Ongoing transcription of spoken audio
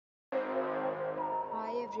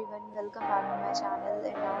everyone, welcome back to my channel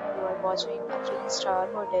and now you are watching a 3-star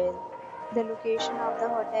hotel. The location of the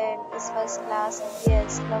hotel is first class and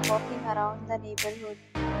guests love walking around the neighborhood.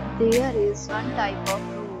 There is one type of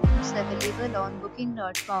rooms available on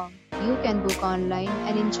booking.com. You can book online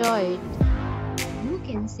and enjoy it. You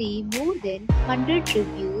can see more than 100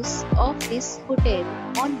 reviews of this hotel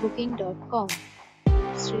on booking.com.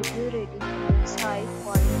 Its review rating is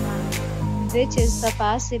 5.9, which is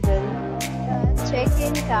surpassable. The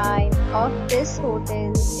check-in time of this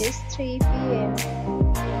hotel is 3 p.m.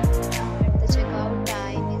 and the checkout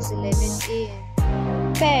time is 11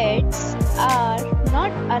 a.m. Pets are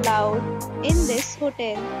not allowed in this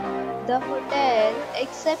hotel. The hotel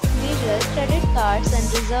accepts major credit cards and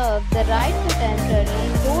reserves the right to temporarily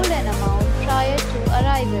hold an amount prior to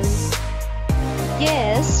arrival.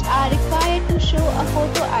 Guests are required to show a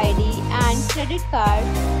photo ID and credit card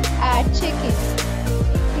at check-in.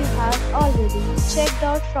 If you have already checked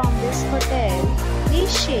out from this hotel,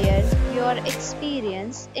 please share your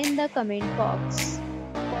experience in the comment box.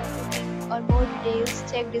 For booking or more details,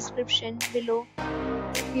 check description below.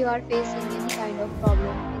 If you are facing any kind of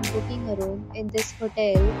problem in booking a room in this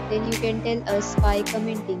hotel, then you can tell us by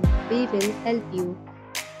commenting. We will help you.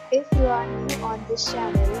 If you are new on this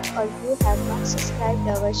channel or you have not subscribed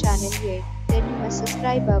our channel yet, then you must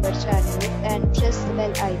subscribe our channel and press the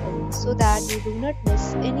bell icon so that you do not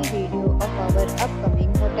miss any video of our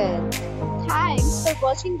upcoming hotel. Thanks for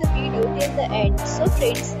watching the video till the end. So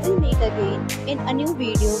friends, we'll meet again in a new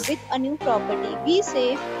video with a new property. Be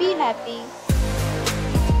safe, be happy.